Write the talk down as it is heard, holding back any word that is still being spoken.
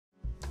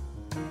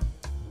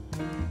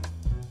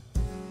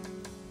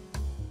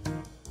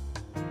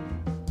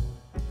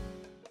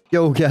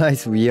Yo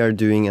guys, we are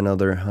doing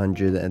another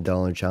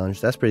 $100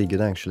 challenge. That's pretty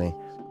good actually.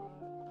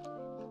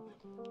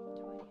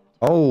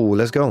 Oh,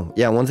 let's go.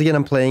 Yeah, once again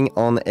I'm playing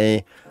on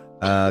a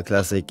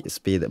classic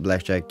speed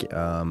blackjack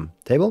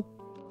table.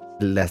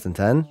 Less than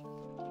 10.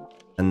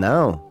 And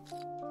now,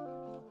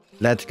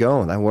 let's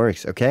go. That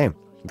works. Okay,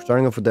 we're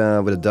starting off with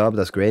a dub.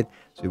 That's great.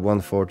 So we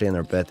won 40 and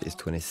our bet is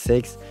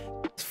 26.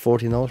 It's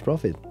 $14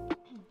 profit.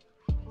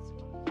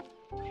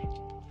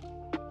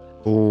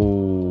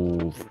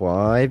 Oh,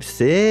 5,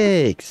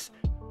 6.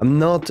 I'm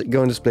not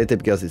going to split it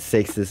because it's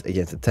 6s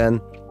against a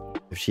 10.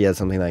 If she had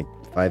something like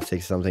 5,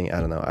 6 something, I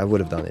don't know. I would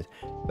have done it.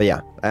 But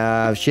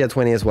yeah, she had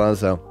 20 as well,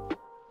 so...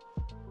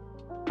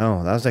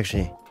 Oh, that was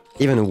actually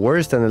even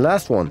worse than the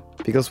last one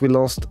because we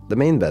lost the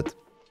main bet.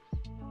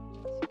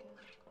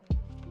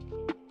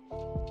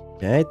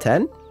 Okay,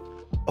 10.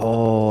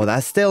 Oh,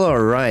 that's still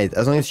alright.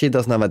 As long as she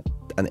doesn't have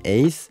an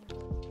ace.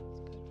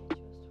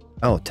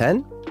 Oh,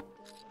 10?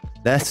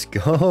 Let's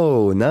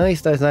go.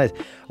 Nice, nice, nice.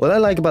 What I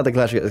like about the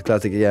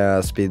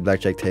classic speed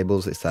blackjack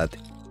tables is that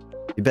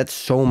you bet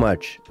so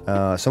much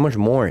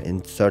more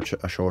in such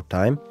a short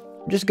time.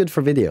 Just good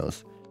for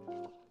videos.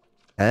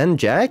 And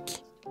Jack?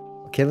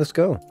 Okay, let's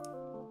go.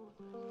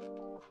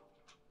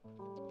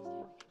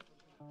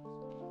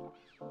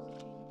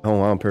 Oh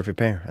wow, perfect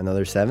pair.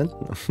 Another 7?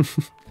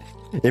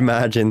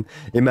 Imagine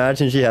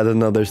she had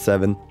another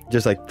 7.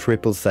 Just like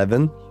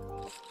 777.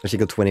 And she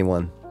got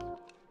 21.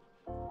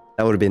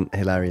 That would have been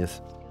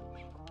hilarious.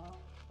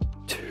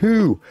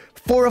 2!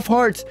 4 of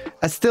hearts!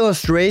 That's still a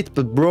straight,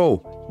 but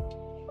bro.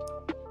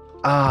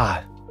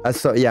 Ah, that's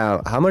so,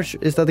 yeah. How much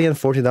is that again?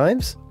 40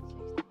 dimes?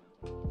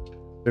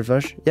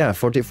 Flush? Yeah,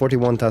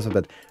 41 times of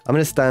bet. I'm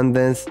gonna stand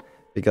this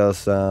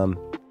because I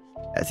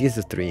think it's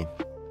a 3.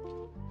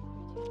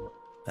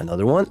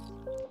 Another one.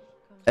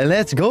 And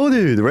let's go,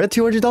 dude. We're at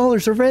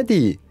 $200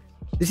 already.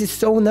 This is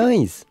so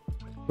nice.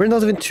 We're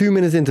not even 2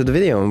 minutes into the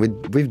video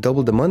and we've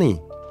doubled the money.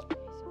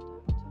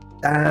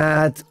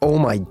 That, oh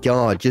my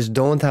god, just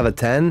don't have a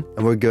 10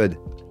 and we're good.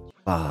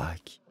 Fuck.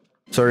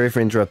 Sorry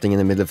for interrupting in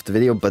the middle of the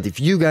video, but if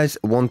you guys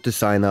want to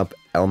sign up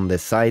on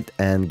this site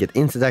and get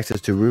instant access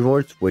to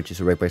rewards, which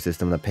is a rake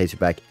system that pays you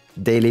back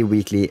daily,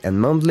 weekly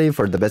and monthly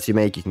for the bets you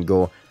make, you can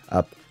go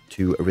up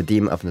to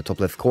redeem up in the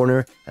top left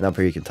corner and up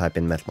here you can type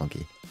in Metal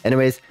Monkey.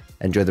 Anyways,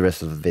 enjoy the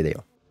rest of the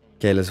video.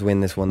 Okay, let's win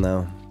this one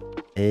now.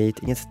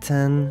 8 against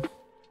 10.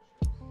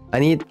 I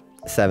need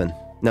 7.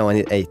 No, I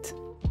need 8.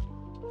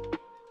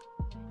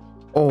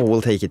 Oh,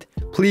 we'll take it.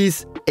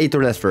 Please, 8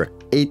 or less for her.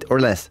 8 or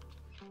less.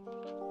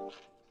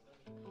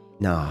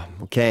 Nah,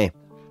 okay.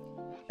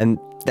 And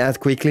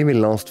that quickly we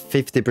lost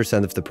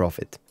 50% of the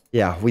profit.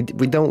 Yeah, we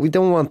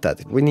don't want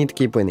that. We need to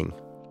keep winning.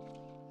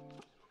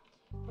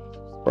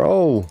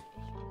 Bro.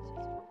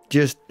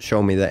 Just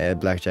show me the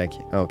blackjack.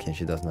 Okay,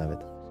 she doesn't have it.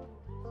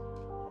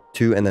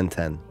 2 and then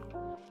 10.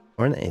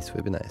 Or an ace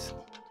would be nice.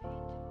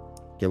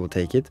 Okay, we'll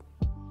take it.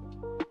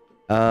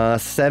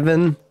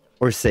 7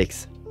 or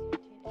 6.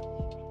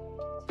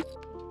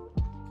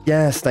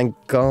 Yes, thank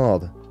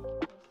God.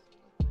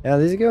 Yeah,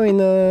 this is going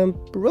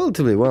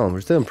relatively well.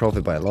 We're still in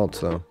profit by a lot,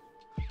 so...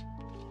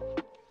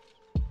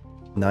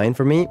 9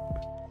 for me.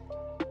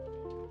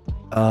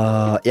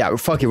 Yeah,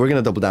 fuck it. We're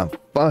gonna double down.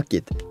 Fuck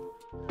it.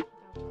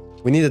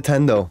 We need a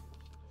 10 though.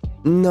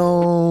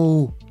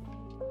 No.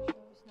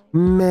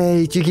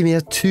 Mate, you give me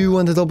a 2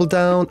 on the double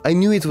down. I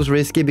knew it was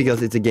risky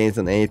because it's against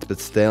an 8, but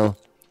still.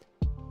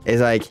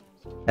 It's like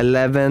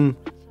 11.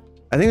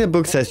 I think the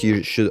book says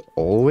you should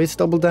always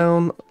double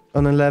down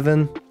on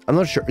 11. I'm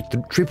not sure.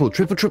 Triple.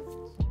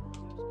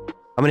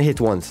 I'm gonna hit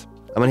once.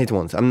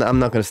 I'm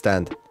not gonna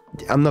stand.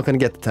 I'm not gonna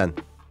get the 10.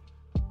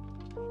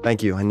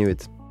 Thank you. I knew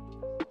it.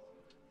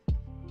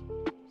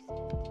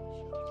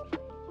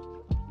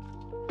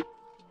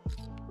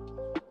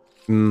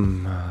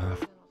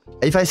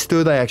 If I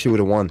stood, I actually would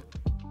have won.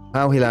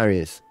 How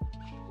hilarious.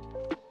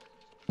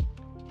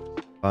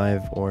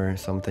 5 or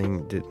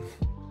something.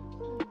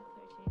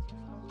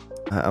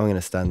 I'm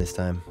gonna stand this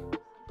time.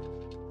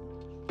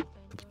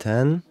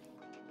 10.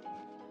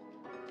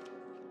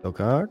 No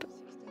card.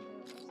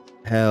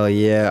 Hell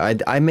yeah.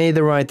 I made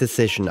the right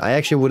decision. I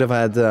actually would have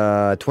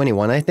had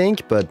 21, I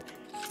think, but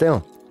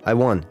still, I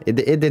won. It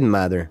didn't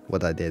matter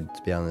what I did,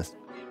 to be honest.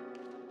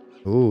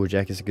 Ooh,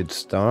 Jack is a good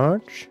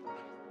start.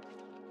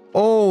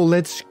 Oh,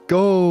 let's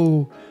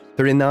go.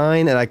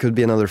 39, and I could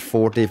be another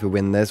 40 if we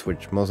win this,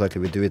 which most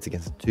likely we do. It's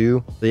against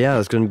 2. So yeah,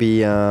 it's going to be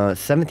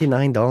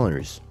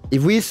 $79.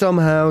 If we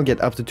somehow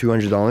get up to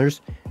 $200,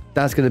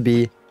 that's going to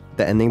be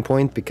the ending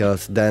point,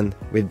 because then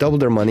we've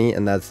doubled our money,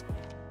 and that's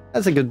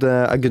a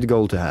good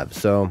goal to have.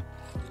 So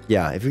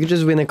yeah, if we could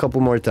just win a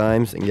couple more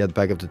times and get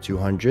back up to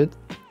 200,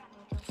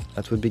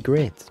 that would be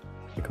great.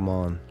 Come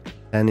on.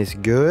 10 is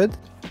good.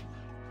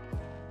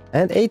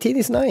 And 18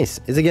 is nice.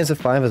 It's against a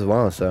 5 as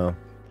well, so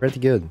pretty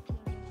good.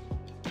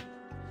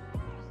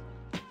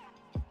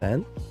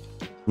 10?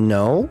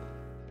 No.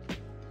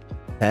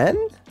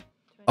 10?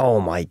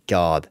 Oh my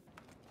god.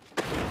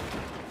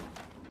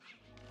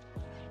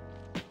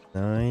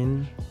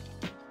 9,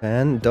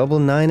 10, double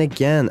 9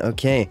 again.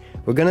 Okay,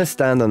 we're gonna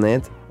stand on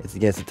it. It's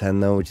against a 10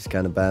 now, which is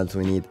kind of bad, so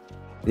we need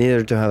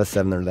her to have a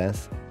 7 or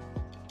less.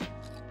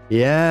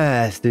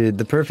 Yes, dude,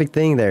 the perfect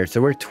thing there. So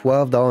we're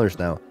 $12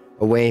 now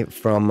away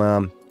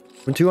from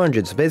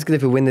 200. So basically,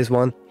 if we win this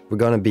one, we're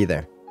gonna be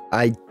there.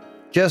 I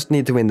just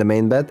need to win the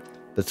main bet,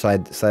 but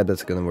side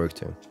bet's gonna work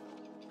too.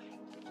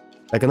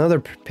 Like another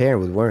pair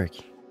would work.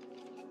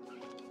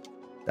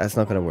 That's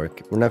not gonna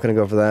work. We're not gonna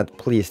go for that.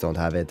 Please don't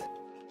have it.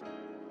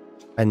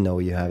 I know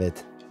you have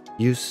it.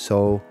 You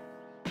so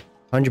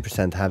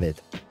 100% have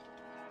it.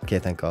 Okay,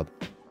 thank God.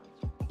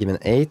 Give me an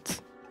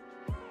 8.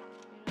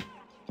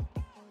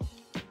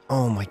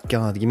 Oh my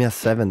God, give me a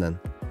 7 then.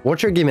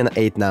 Watch her give me an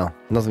 8 now.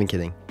 Not even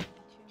kidding.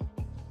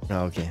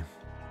 Oh, okay.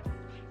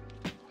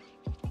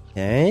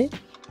 Okay.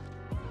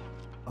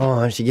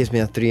 Oh, she gives me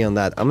a 3 on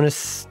that. I'm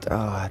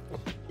gonna...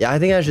 yeah, I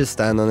think I should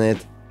stand on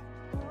it.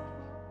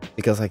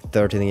 Because like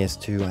 13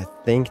 against 2. I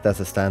think that's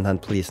a stand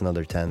hand. Please,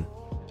 another 10.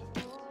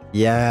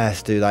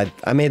 Yes, dude.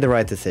 I made the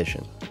right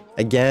decision.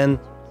 Again,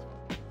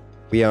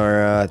 we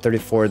are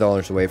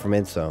 $34 away from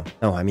it, so...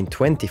 No, I mean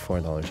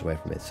 $24 away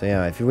from it. So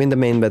yeah, if you win the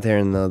main bet here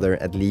and another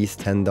at least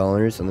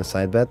 $10 on the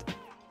side bet,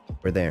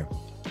 we're there.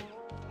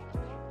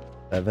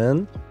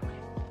 7.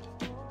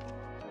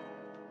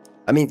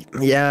 I mean,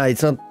 yeah,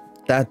 it's not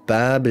that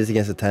bad, but it's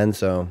against a 10,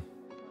 so...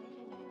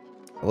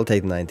 We'll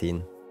take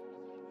 19.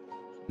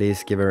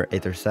 Please give her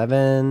 8 or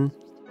 7.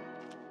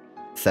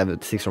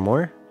 6 or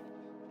more.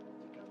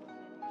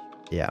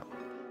 Yeah.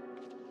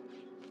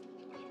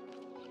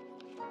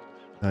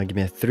 Give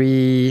me a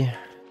 3.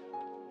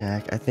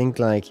 Jack, I think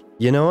like...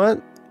 You know what?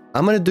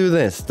 I'm gonna do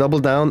this. Double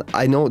down.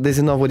 I know this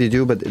is not what you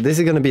do, but this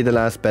is gonna be the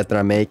last bet that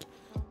I make.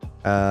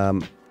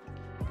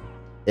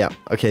 Yeah.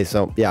 Okay,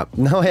 so yeah.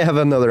 Now I have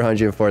another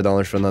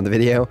 $104 for another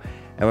video.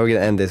 And we're gonna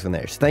end this one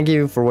there. So thank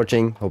you for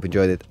watching. Hope you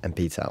enjoyed it. And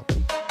peace out.